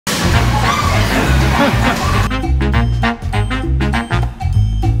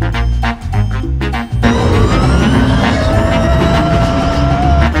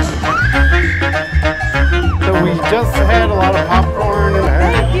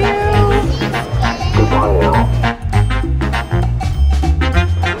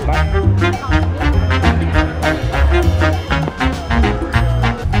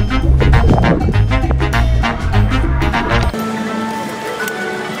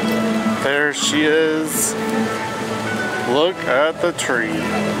There she is. Look at the tree.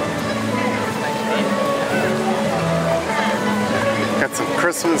 Got some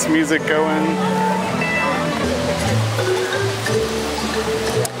Christmas music going.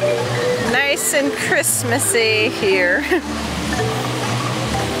 Nice and Christmassy here.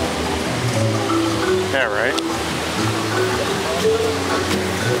 Yeah, right?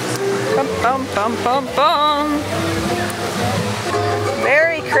 Bum, bum, bum, bum, bum.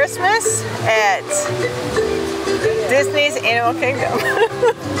 Merry Christmas at Disney's Animal Kingdom.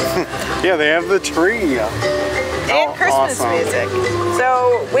 Yeah, they have the tree. And Christmas music.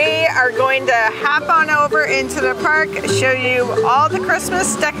 So we are going to hop on over into the park, show you all the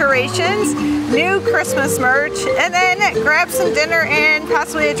Christmas decorations, new Christmas merch, and then grab some dinner and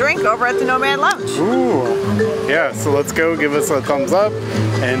possibly a drink over at the Nomad Lounge. Ooh. Yeah, so let's go. Give us a thumbs up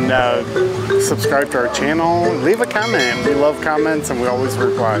and subscribe to our channel. Leave a comment. We love comments and we always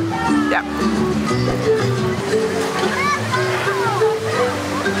reply. Yep.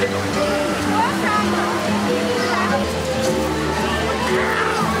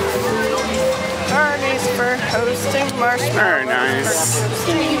 Parties for hosting marshmallows. Very nice.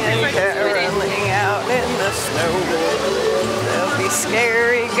 And caroling out in the snow. There'll be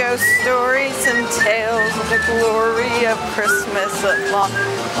scary ghost stories and tales of the glory of Christmas long,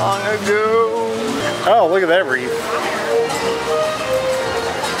 long ago. Oh, look at that wreath.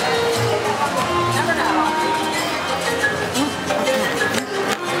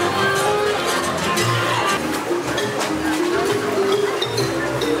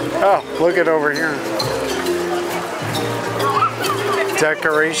 Oh, look at over here.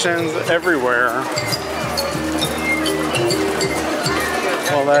 Decorations everywhere.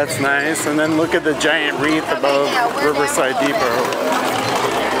 Well, that's nice. And then look at the giant wreath above Riverside Depot.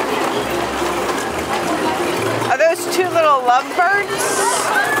 Are those two little lovebirds?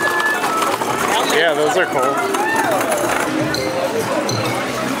 Yeah, those are cool.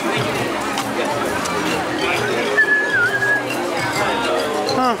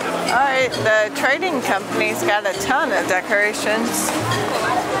 Huh. Alright, the trading company's got a ton of decorations.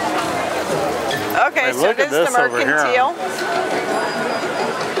 Okay, Hey, so this is the Mercantile.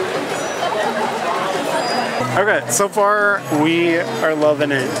 Okay, so far we are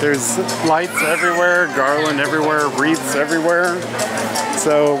loving it. There's lights everywhere, garland everywhere, wreaths everywhere.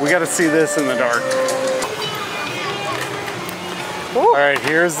 So we got to see this in the dark. All right,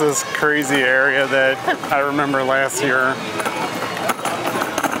 here's this crazy area that I remember last year.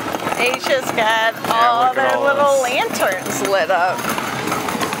 Asia's got all their little lanterns lit up.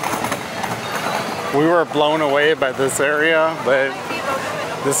 We were blown away by this area, but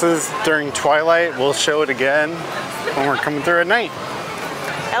this is during twilight. We'll show it again when we're coming through at night.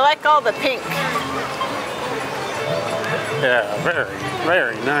 I like all the pink. Yeah, very,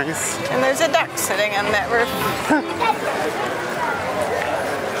 very nice. And there's a duck sitting on that roof.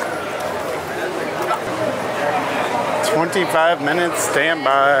 25 minutes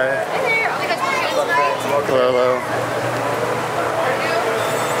standby. Hello.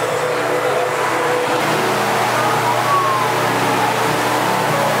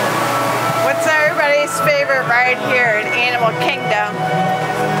 What's everybody's favorite ride here at Animal Kingdom?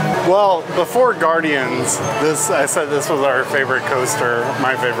 Well, before Guardians, I said this was our favorite coaster,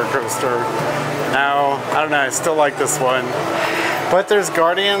 my favorite coaster. Now, I don't know, I still like this one. But there's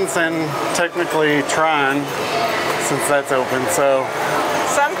Guardians and technically Tron, since that's open, so.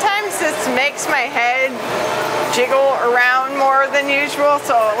 Sometimes this makes my head jiggle around more than usual,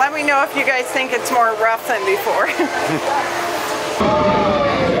 so let me know if you guys think it's more rough than before.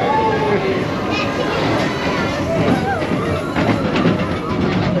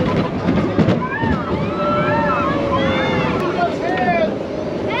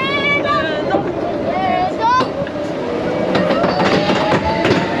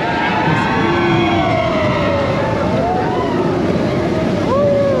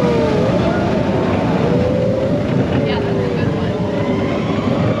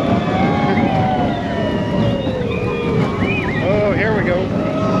 Oh, here we go.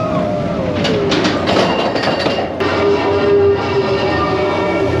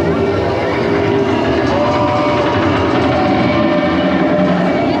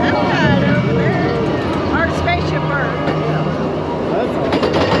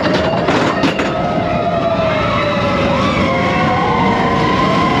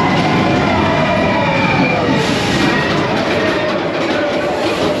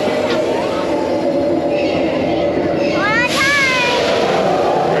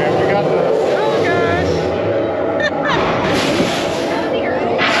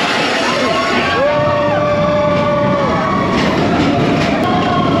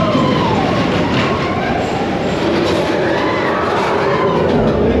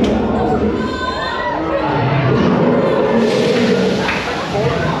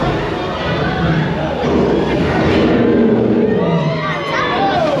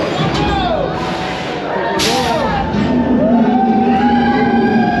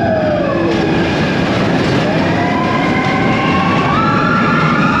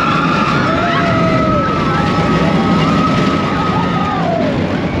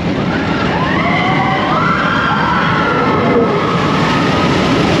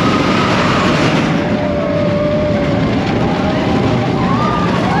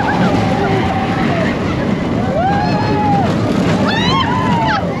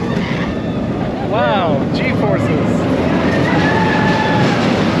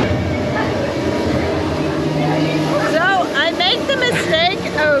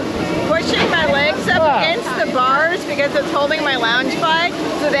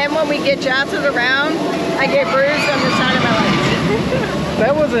 So then when we get you out to the round, I get bruised on the side of my legs.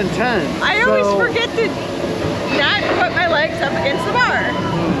 That was intense. I always forget to not put my legs up against the bar.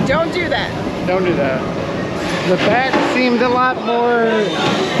 Don't do that. Don't do that. The bat seemed a lot more intense.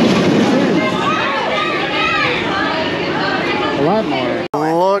 A lot more.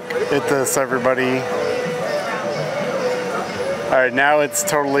 Look at this, everybody. All right, now it's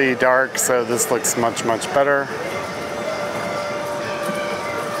totally dark, so this looks much, much better.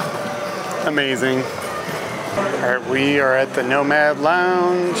 Amazing. All right, we are at the Nomad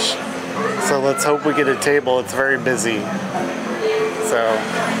Lounge, so let's hope we get a table. It's very busy. So,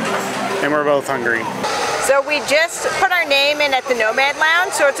 and we're both hungry. So we just put our name in at the Nomad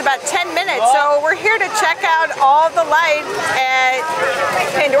Lounge, so it's about 10 minutes. So we're here to check out all the lights at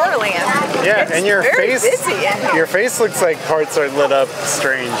Pandora Land. Yeah, it's and your very face, busy in here. your face looks like parts are lit up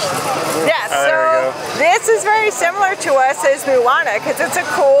strange. Yeah, Oh, so this is very similar to us as Moana, because it's a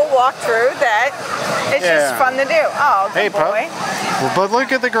cool walkthrough that it's just fun to do. Oh, good hey, boy. Pup. But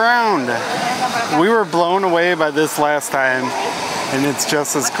look at the ground. We were blown away by this last time, and it's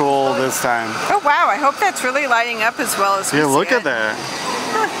just as cool this time. Oh wow, I hope that's really lighting up as well as we see look it. at that.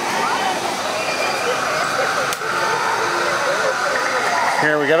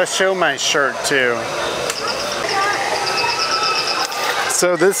 Here, we gotta show my shirt too.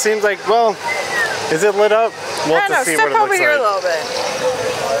 So this seems like, well, is it lit up? We'll have to see what it looks like. Step over here a little bit.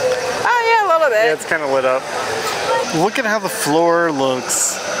 Oh yeah, a little bit. Yeah, it's kind of lit up. Look at how the floor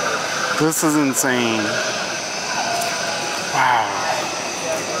looks. This is insane. Wow.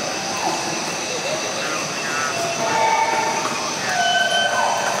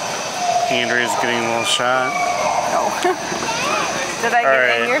 Andrea's getting a little shot. Oh. Did I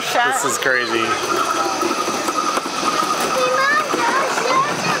get in your shot? This is crazy.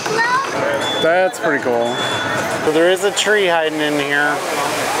 That's pretty cool. So there is a tree hiding in here.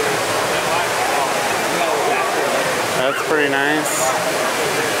 That's pretty nice.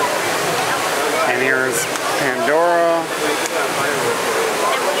 And here's Pandora.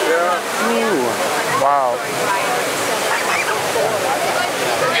 Ooh, wow.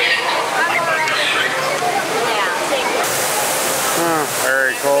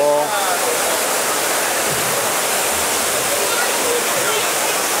 Very cool.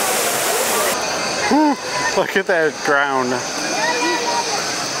 Look at that ground.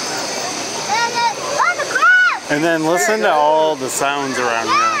 And then listen to all the sounds around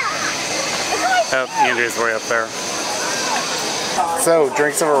here. Oh, Andrew's way up there. So,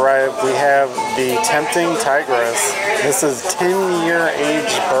 drinks have arrived. We have the Tempting Tigress. This is 10-year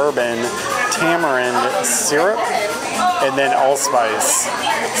aged bourbon, tamarind syrup, and then allspice.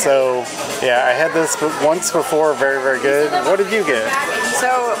 So, yeah, I had this once before, very, very good. What did you get?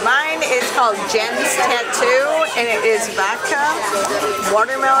 So, mine is called Jen's Tattoo, and it is vodka,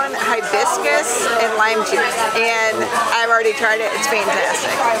 watermelon, hibiscus, and lime juice. And I've already tried it. It's fantastic.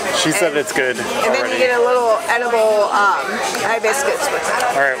 She said it's good. And then you get a little edible hibiscus with it.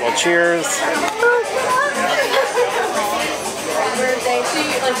 All right, well, cheers.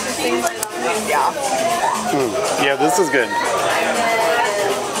 Yeah, this is good.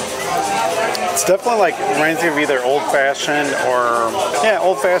 It's definitely like, reminds me of either old-fashioned or, yeah,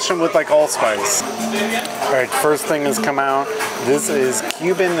 old-fashioned with like allspice. All right, first thing has come out. This is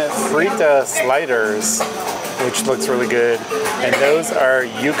Cuban frita sliders, which looks really good. And those are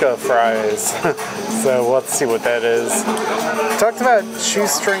yuca fries. So let's see what that is. We talked about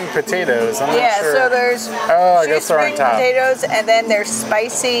shoestring potatoes. I'm not sure. So there's I guess they're on top. potatoes, and then there's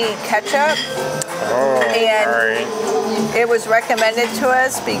spicy ketchup. Oh, And all right. it was recommended to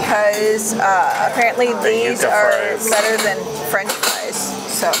us because apparently these are fries. better than French fries.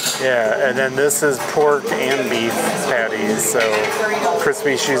 So Yeah, and then this is pork and beef patties, so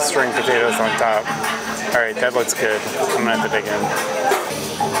crispy shoestring potatoes on top. All right, that looks good. I'm gonna have to dig in.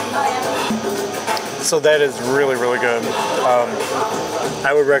 So that is really, really good.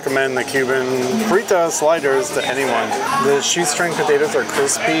 I would recommend the Cuban frita sliders to anyone. The shoestring potatoes are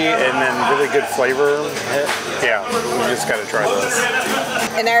crispy and then really good flavor. Yeah, you just gotta try this.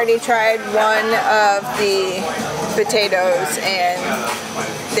 And I already tried one of the potatoes and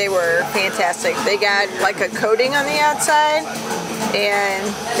they were fantastic. They got like a coating on the outside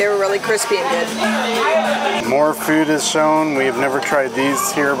and they were really crispy and good. More food is shown. We've never tried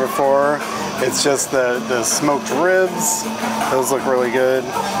these here before. It's just the smoked ribs. Those look really good.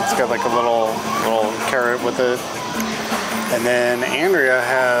 It's got like a little carrot with it. And then Andrea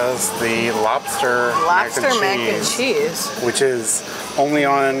has the lobster mac and cheese, which is only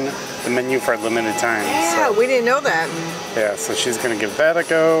on the menu for a limited time. Yeah, so. we didn't know that. Yeah, so she's gonna give that a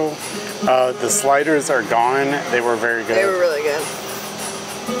go. The sliders are gone. They were very good. They were really good.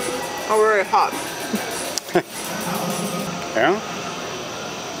 Oh, very hot. Yeah?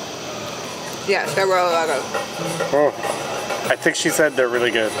 Yes, they're really good. Oh, I think she said they're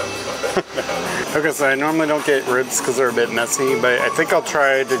really good. Okay, so I normally don't get ribs because they're a bit messy, but I think I'll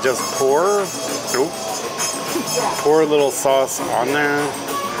try to just pour a little sauce on there.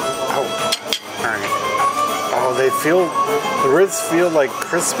 Oh, all right. Oh, the ribs feel like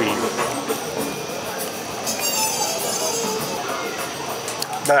crispy.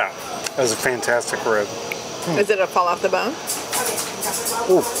 That was a fantastic rib. Is it a fall off the bone?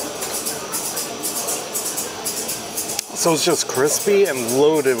 Ooh. So it's just crispy and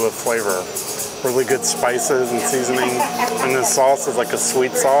loaded with flavor. Really good spices and seasoning. And the sauce is like a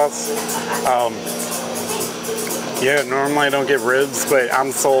sweet sauce. Yeah, normally I don't get ribs, but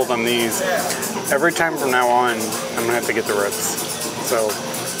I'm sold on these. Every time from now on, I'm gonna have to get the ribs. So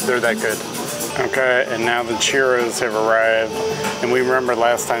they're that good. Okay, and now the churros have arrived. And we remember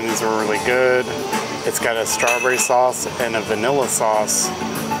last time these were really good. It's got a strawberry sauce and a vanilla sauce.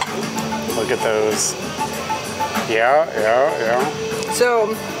 Look at those. Yeah.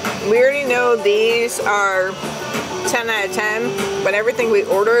 So we already know these are 10 out of 10, but everything we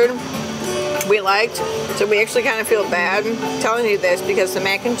ordered, we liked. So we actually kind of feel bad telling you this because the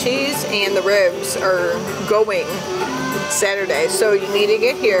mac and cheese and the ribs are going Saturday. So you need to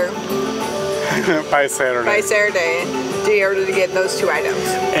get here by Saturday. By Saturday in order to get those 2 items.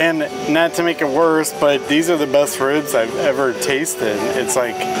 And not to make it worse, but these are the best ribs I've ever tasted. It's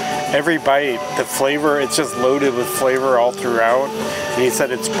like every bite, the flavor, it's just loaded with flavor all throughout. And he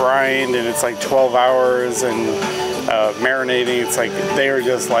said it's brined and it's like 12 hours and marinating. It's like they are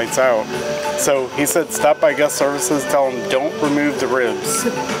just lights out. So he said stop by guest services, tell them don't remove the ribs.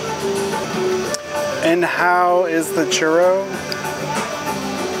 And how is the churro?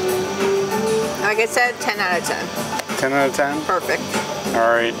 Like I said, 10 out of 10. 10 out of 10? Perfect. All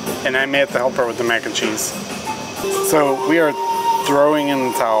right, and I may have to help her with the mac and cheese. So we are throwing in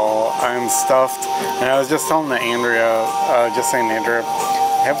the towel. I'm stuffed, and I was just telling Andrea,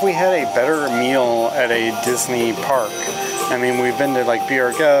 have we had a better meal at a Disney park? I mean, we've been to like Be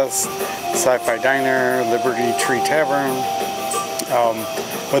Our Guest, Sci-Fi Diner, Liberty Tree Tavern,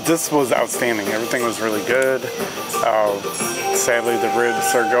 but this was outstanding. Everything was really good. Sadly, the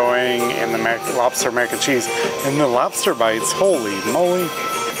ribs are going, and the lobster mac and cheese, and the lobster bites. Holy moly!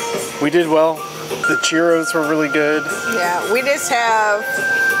 We did well. The churros were really good. Yeah, we just have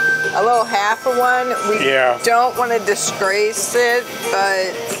a little half of one. We don't want to disgrace it,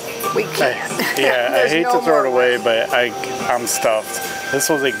 but we can't. I hate to throw it away, but I'm stuffed. This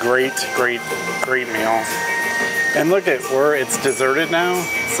was a great meal. And look at where it's deserted now,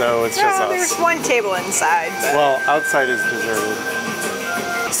 so it's just us. There's one table inside. But. Well, outside is deserted.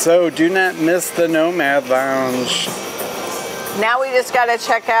 So do not miss the Nomad Lounge. Now we just got to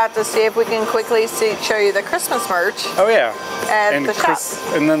check out to see if we can quickly show you the Christmas merch. Oh yeah. At the shop.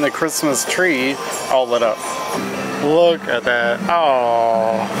 And then the Christmas tree all lit up. Look at that.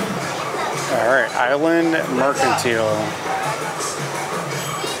 Oh. All right, Island Mercantile.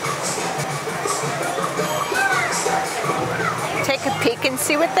 Take a peek and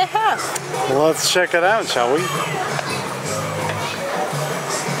see what they have. Well, let's check it out, shall we?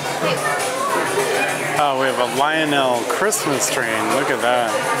 Oh, we have a Lionel Christmas train. Look at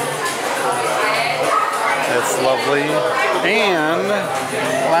that. That's lovely. And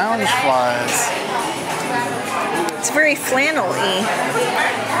lounge flies. It's very flannel-y.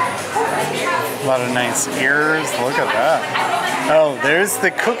 A lot of nice ears. Look at that. Oh, there's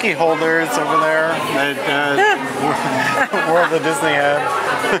the cookie holders over there that World of Disney had.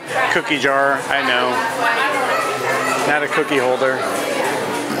 Cookie jar, I know. Not a cookie holder.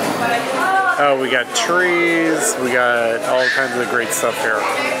 Oh, we got trees. We got all kinds of great stuff here.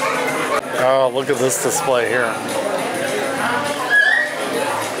 Oh, look at this display here.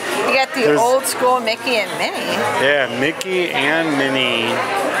 You got the old school Mickey and Minnie. Yeah, Mickey and Minnie.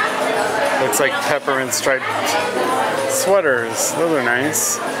 Looks like peppermint striped sweaters. Those are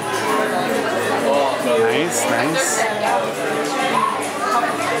nice. Nice.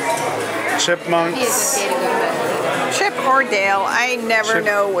 Chipmunks. Chip or Dale. I never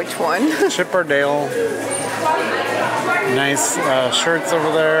know which one. Chip or Dale. Nice shirts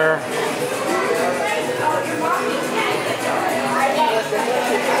over there.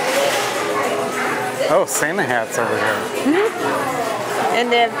 Oh, Santa hats over here. Mm-hmm. And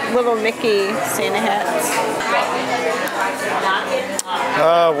then little Mickey Santa hats.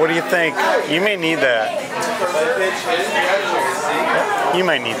 What do you think? You may need that. You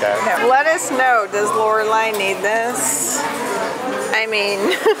might need that. Let us know. Does Lorelai need this? I mean...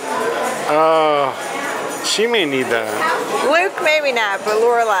 She may need that. Luke, maybe not, but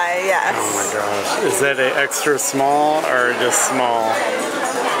Lorelai, yes. Oh my gosh. Is that an extra small or just small?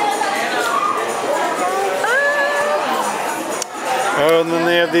 Oh, and then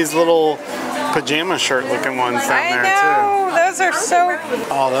they have these little pajama shirt looking ones down there too. I know, those are so...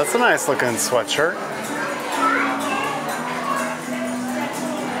 Oh, that's a nice looking sweatshirt.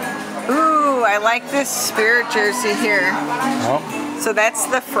 Ooh, I like this spirit jersey here. Oh. So that's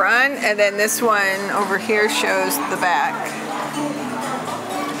the front, and then this one over here shows the back.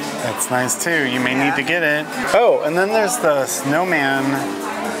 That's nice too. You may need to get it. Oh, and then there's the snowman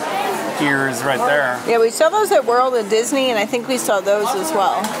ears right there. Yeah, we saw those at World and Disney, and I think we saw those as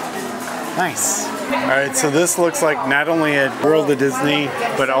well. Nice. All right, so this looks like not only at World of Disney,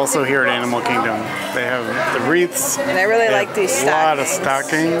 but also here at Animal Kingdom. They have the wreaths. And I really like these stockings. A lot of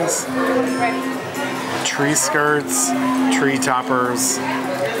stockings. Tree skirts, tree toppers.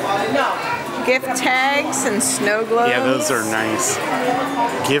 Gift tags and snow globes. Yeah, those are nice.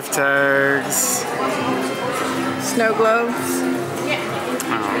 Gift tags. Snow globes.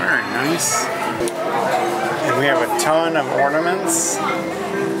 Oh, very nice. And we have a ton of ornaments.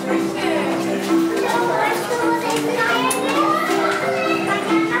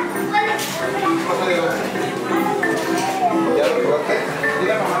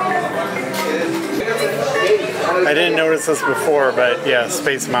 I didn't notice this before, but yeah,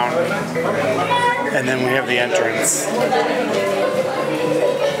 Space Mountain. And then we have the entrance.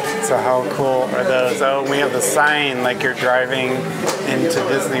 So how cool are those? Oh, we have the sign like you're driving into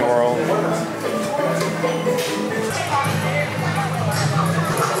Disney World.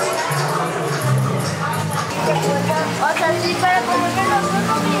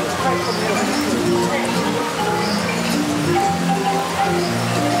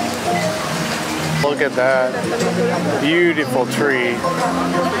 Look at that beautiful tree.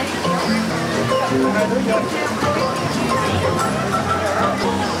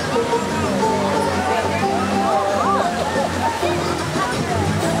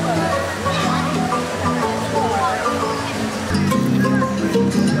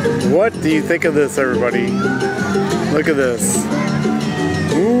 What do you think of this, everybody? Look at this.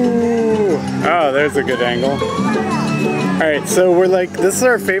 Ooh. Oh, there's a good angle. Alright, so we're like, this is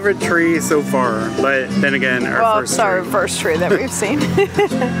our favorite tree so far, but then again, our first tree that we've seen.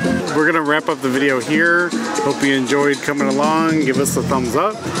 We're gonna wrap up the video here. Hope you enjoyed coming along. Give us a thumbs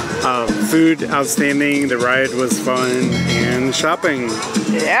up. Food outstanding, the ride was fun, and shopping.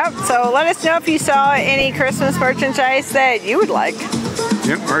 Yep, so let us know if you saw any Christmas merchandise that you would like.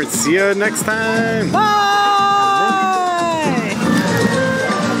 Yep, alright, see ya next time. Bye!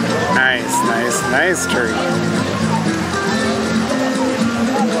 Nice tree.